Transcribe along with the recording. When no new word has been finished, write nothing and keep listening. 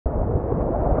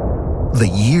The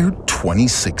year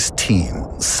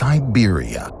 2016,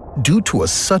 Siberia. Due to a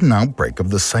sudden outbreak of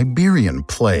the Siberian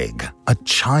plague, a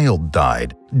child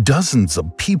died, dozens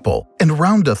of people, and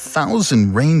around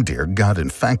 1,000 reindeer got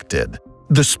infected.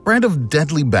 The spread of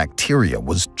deadly bacteria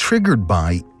was triggered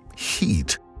by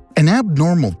heat. An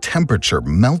abnormal temperature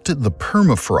melted the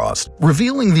permafrost,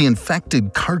 revealing the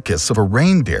infected carcass of a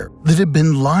reindeer that had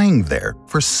been lying there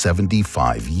for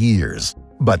 75 years.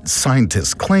 But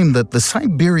scientists claim that the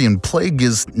Siberian plague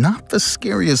is not the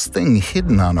scariest thing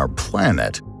hidden on our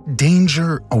planet.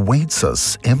 Danger awaits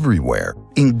us everywhere,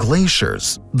 in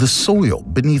glaciers, the soil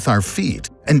beneath our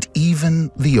feet, and even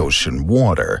the ocean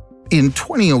water. In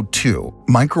 2002,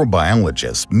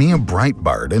 microbiologists Mia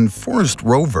Breitbart and Forrest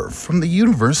Rover from the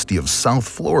University of South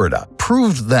Florida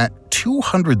proved that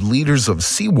 200 liters of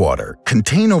seawater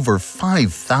contain over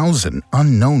 5,000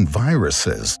 unknown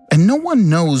viruses, and no one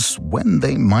knows when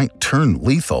they might turn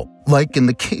lethal, like in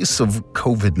the case of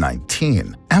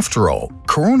COVID-19. After all,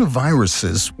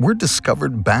 coronaviruses were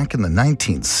discovered back in the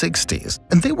 1960s,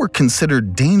 and they were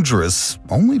considered dangerous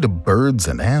only to birds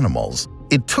and animals.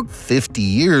 It took 50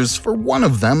 years for one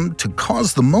of them to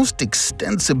cause the most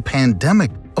extensive pandemic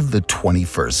of the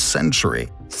 21st century.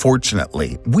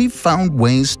 Fortunately, we've found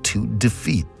ways to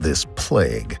defeat this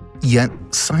plague. Yet,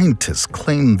 scientists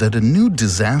claim that a new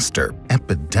disaster,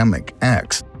 Epidemic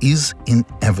X, is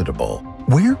inevitable.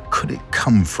 Where could it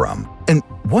come from? And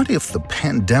what if the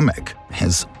pandemic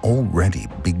has already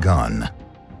begun?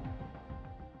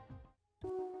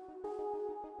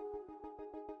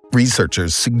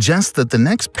 Researchers suggest that the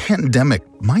next pandemic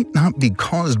might not be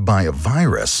caused by a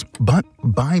virus, but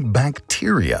by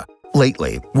bacteria.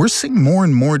 Lately, we're seeing more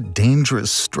and more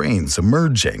dangerous strains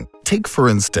emerging. Take, for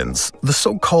instance, the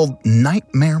so-called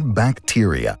nightmare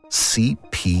bacteria,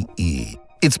 CPE.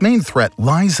 Its main threat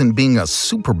lies in being a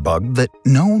superbug that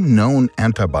no known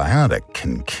antibiotic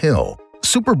can kill.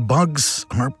 Superbugs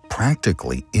are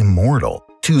practically immortal.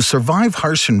 To survive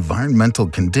harsh environmental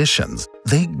conditions,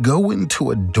 they go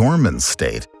into a dormant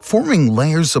state, forming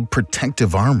layers of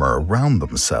protective armor around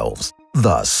themselves.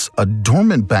 Thus, a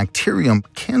dormant bacterium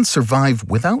can survive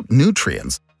without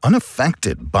nutrients,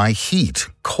 unaffected by heat,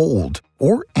 cold,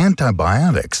 or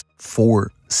antibiotics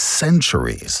for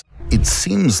centuries. It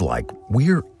seems like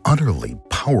we're utterly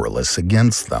powerless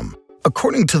against them.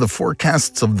 According to the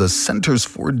forecasts of the Centers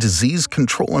for Disease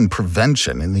Control and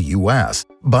Prevention in the U.S.,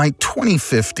 by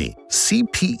 2050,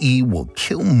 CPE will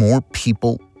kill more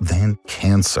people than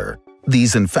cancer.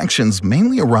 These infections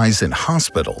mainly arise in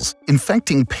hospitals,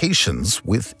 infecting patients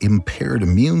with impaired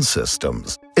immune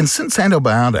systems. And since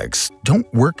antibiotics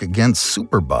don't work against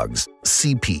superbugs,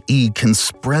 CPE can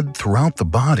spread throughout the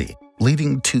body,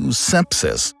 leading to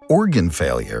sepsis, organ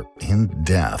failure, and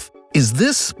death. Is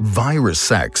this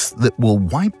virus X that will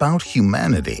wipe out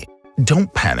humanity?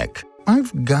 Don't panic.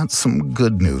 I've got some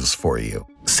good news for you.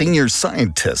 Senior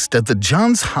scientist at the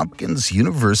Johns Hopkins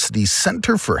University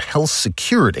Center for Health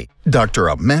Security, Dr.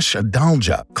 Amesh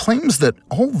Adalja, claims that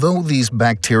although these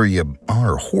bacteria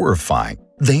are horrifying,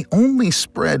 they only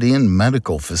spread in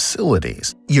medical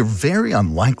facilities. You're very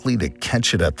unlikely to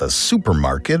catch it at the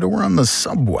supermarket or on the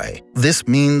subway. This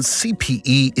means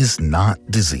CPE is not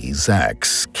Disease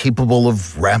X, capable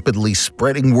of rapidly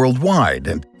spreading worldwide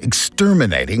and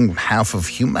exterminating half of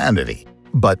humanity.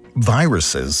 But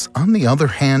viruses, on the other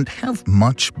hand, have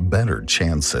much better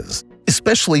chances,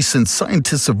 especially since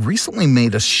scientists have recently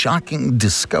made a shocking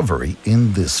discovery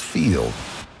in this field.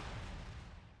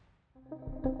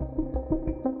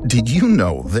 Did you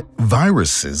know that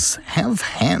viruses have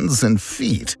hands and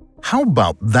feet? How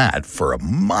about that for a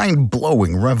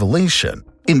mind-blowing revelation?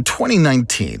 In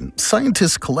 2019,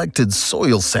 scientists collected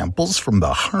soil samples from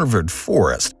the Harvard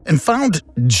forest and found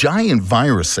giant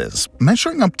viruses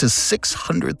measuring up to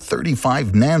 635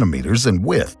 nanometers in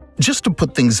width. Just to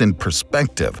put things in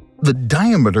perspective, the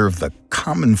diameter of the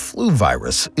common flu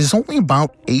virus is only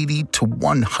about 80 to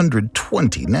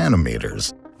 120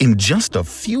 nanometers. In just a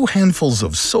few handfuls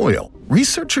of soil,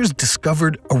 researchers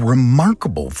discovered a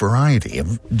remarkable variety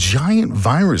of giant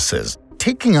viruses,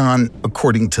 taking on,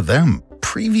 according to them,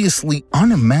 previously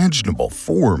unimaginable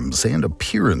forms and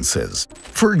appearances.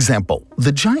 For example,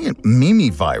 the giant Mimi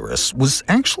virus was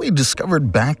actually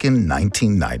discovered back in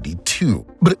 1992,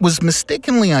 but it was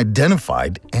mistakenly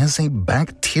identified as a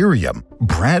bacterium,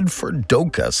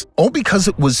 Bradfordocus, all because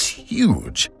it was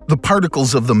huge. The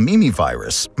particles of the Mimi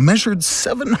virus measured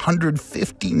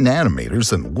 750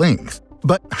 nanometers in length.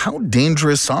 But how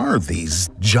dangerous are these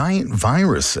giant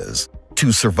viruses?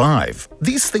 To survive,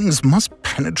 these things must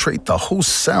penetrate the host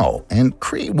cell and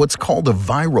create what's called a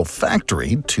viral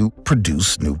factory to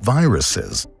produce new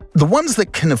viruses. The ones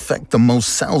that can affect the most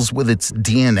cells with its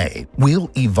DNA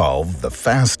will evolve the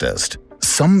fastest.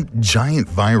 Some giant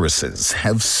viruses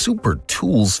have super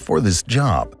tools for this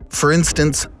job. For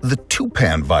instance, the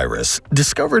Tupan virus,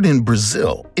 discovered in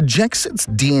Brazil, ejects its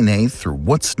DNA through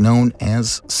what's known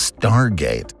as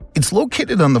Stargate. It's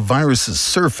located on the virus's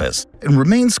surface and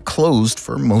remains closed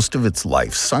for most of its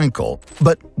life cycle.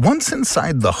 But once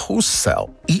inside the host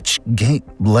cell, each gate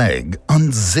leg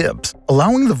unzips,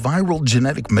 allowing the viral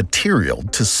genetic material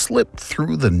to slip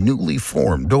through the newly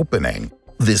formed opening.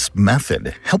 This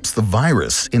method helps the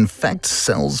virus infect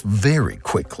cells very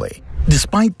quickly.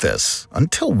 Despite this,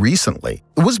 until recently,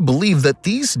 it was believed that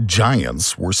these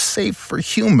giants were safe for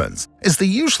humans, as they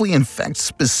usually infect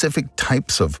specific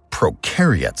types of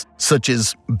prokaryotes, such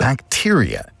as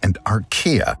bacteria and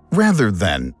archaea, rather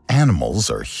than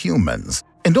animals or humans.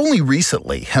 And only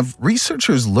recently have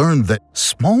researchers learned that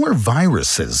smaller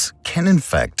viruses can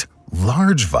infect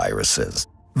large viruses.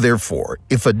 Therefore,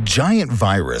 if a giant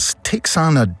virus takes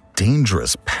on a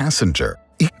dangerous passenger,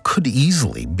 it could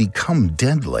easily become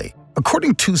deadly.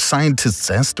 According to scientists'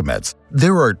 estimates,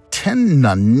 there are 10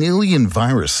 nonillion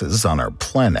viruses on our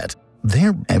planet.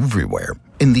 They're everywhere,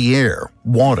 in the air,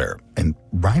 water, and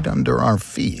right under our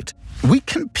feet. We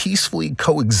can peacefully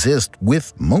coexist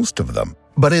with most of them.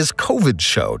 But as COVID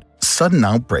showed, sudden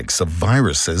outbreaks of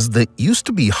viruses that used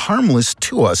to be harmless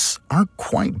to us are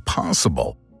quite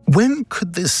possible. When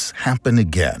could this happen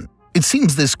again? It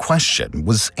seems this question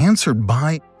was answered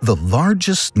by the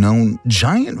largest known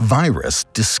giant virus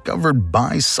discovered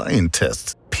by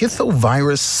scientists,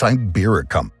 Pithovirus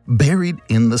sibericum, buried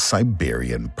in the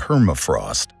Siberian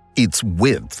permafrost. Its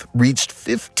width reached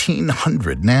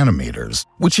 1,500 nanometers,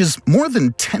 which is more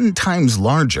than 10 times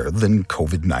larger than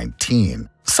COVID-19.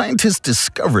 Scientists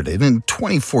discovered it in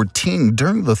 2014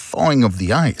 during the thawing of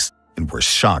the ice, and were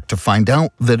shocked to find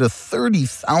out that a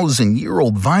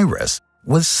 30,000-year-old virus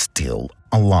was still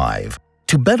alive.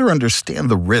 To better understand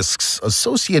the risks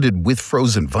associated with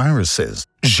frozen viruses,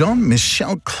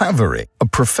 Jean-Michel Claverie, a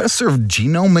professor of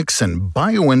genomics and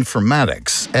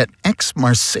bioinformatics at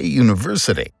Aix-Marseille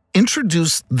University,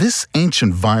 introduced this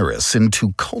ancient virus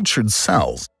into cultured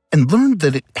cells and learned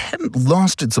that it hadn't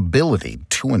lost its ability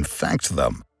to infect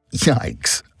them.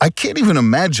 Yikes! I can't even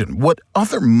imagine what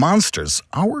other monsters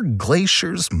our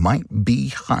glaciers might be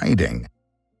hiding.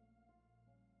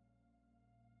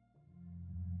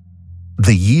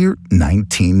 The year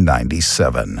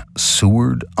 1997,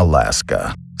 Seward,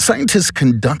 Alaska. Scientists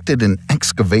conducted an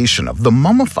excavation of the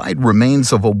mummified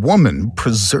remains of a woman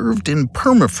preserved in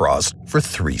permafrost for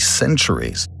 3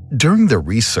 centuries. During their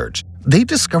research, they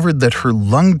discovered that her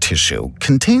lung tissue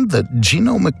contained the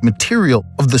genomic material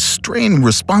of the strain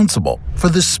responsible for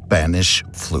the Spanish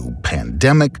flu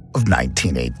pandemic of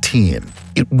 1918.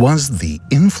 It was the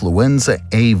influenza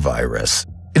A virus.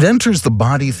 It enters the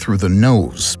body through the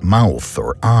nose, mouth,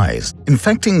 or eyes,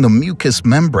 infecting the mucous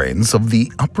membranes of the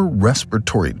upper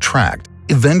respiratory tract,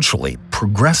 eventually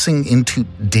progressing into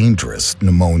dangerous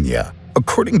pneumonia.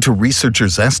 According to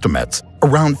researchers' estimates,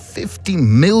 around 50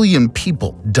 million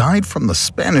people died from the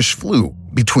Spanish flu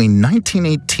between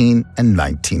 1918 and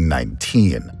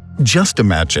 1919. Just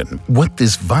imagine what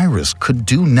this virus could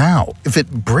do now if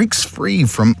it breaks free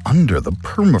from under the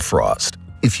permafrost.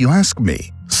 If you ask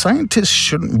me, scientists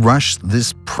shouldn't rush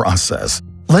this process.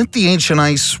 Let the ancient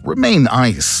ice remain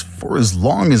ice for as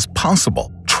long as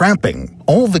possible, trapping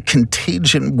all the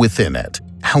contagion within it.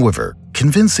 However,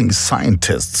 convincing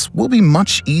scientists will be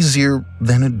much easier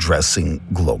than addressing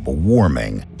global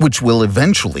warming, which will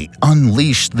eventually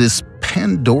unleash this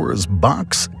Pandora's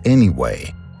box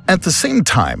anyway. At the same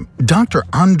time, Dr.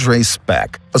 Andre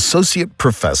Speck, associate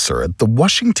professor at the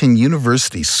Washington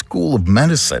University School of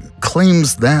Medicine,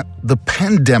 claims that the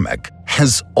pandemic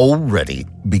has already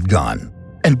begun.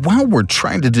 And while we're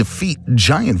trying to defeat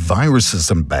giant viruses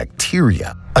and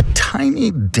bacteria, a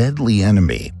tiny deadly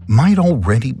enemy might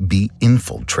already be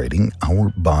infiltrating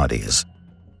our bodies.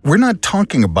 We're not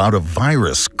talking about a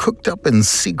virus cooked up in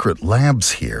secret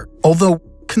labs here, although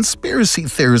conspiracy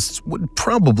theorists would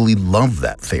probably love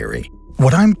that theory.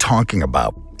 What I'm talking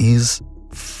about is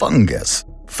fungus.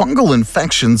 Fungal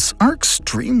infections are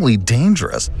extremely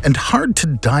dangerous and hard to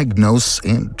diagnose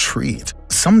and treat.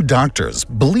 Some doctors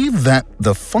believe that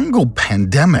the fungal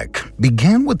pandemic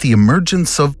began with the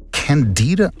emergence of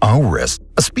Candida auris,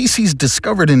 a species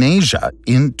discovered in Asia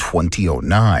in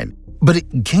 2009, but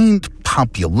it gained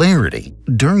popularity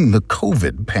during the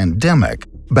COVID pandemic.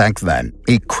 Back then,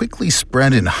 it quickly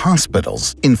spread in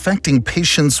hospitals, infecting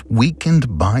patients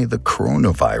weakened by the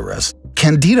coronavirus.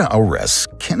 Candida auris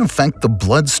can affect the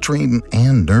bloodstream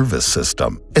and nervous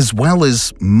system, as well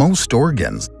as most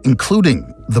organs,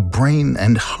 including the brain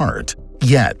and heart.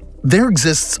 Yet, there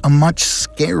exists a much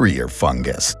scarier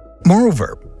fungus.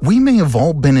 Moreover, we may have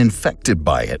all been infected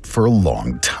by it for a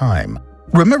long time.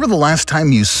 Remember the last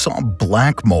time you saw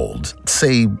black mold,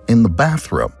 say in the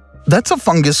bathroom? That's a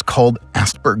fungus called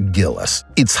aspergillus.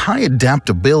 Its high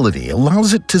adaptability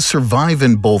allows it to survive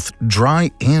in both dry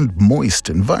and moist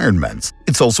environments.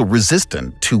 It's also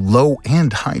resistant to low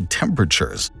and high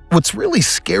temperatures. What's really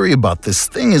scary about this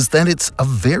thing is that it's a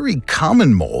very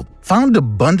common mold, found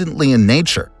abundantly in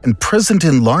nature and present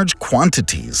in large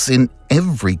quantities in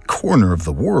every corner of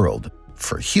the world.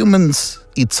 For humans,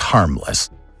 it's harmless,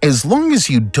 as long as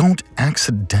you don't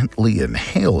accidentally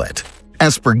inhale it.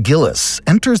 Aspergillus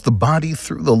enters the body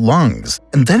through the lungs,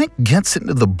 and then it gets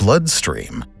into the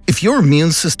bloodstream. If your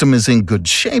immune system is in good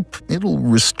shape, it'll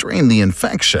restrain the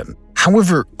infection.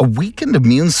 However, a weakened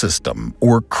immune system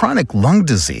or chronic lung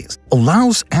disease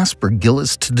allows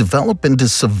aspergillus to develop into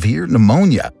severe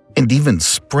pneumonia and even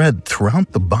spread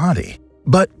throughout the body.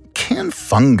 But can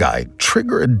fungi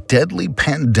trigger a deadly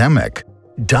pandemic?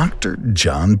 Dr.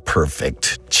 John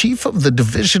Perfect, chief of the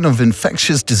Division of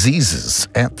Infectious Diseases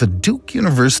at the Duke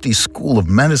University School of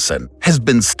Medicine, has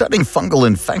been studying fungal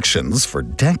infections for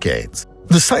decades.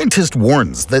 The scientist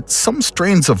warns that some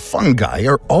strains of fungi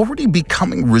are already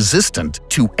becoming resistant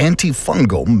to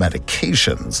antifungal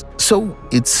medications. So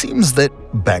it seems that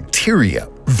bacteria,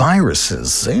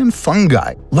 viruses, and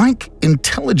fungi, like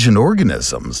intelligent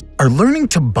organisms, are learning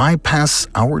to bypass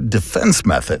our defense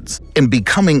methods and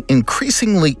becoming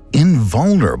increasingly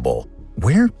invulnerable.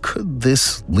 Where could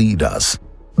this lead us?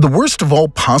 The worst of all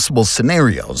possible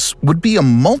scenarios would be a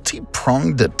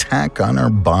multi-pronged attack on our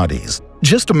bodies.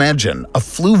 Just imagine a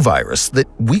flu virus that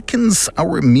weakens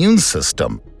our immune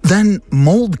system. Then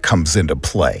mold comes into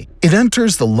play. It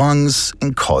enters the lungs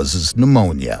and causes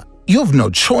pneumonia. You have no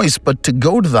choice but to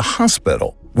go to the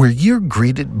hospital, where you're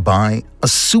greeted by a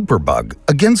superbug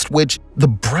against which the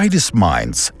brightest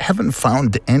minds haven't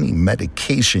found any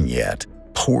medication yet.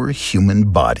 Poor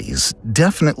human bodies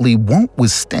definitely won't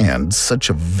withstand such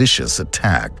a vicious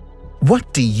attack.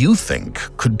 What do you think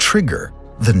could trigger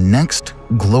the next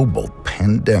global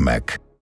pandemic?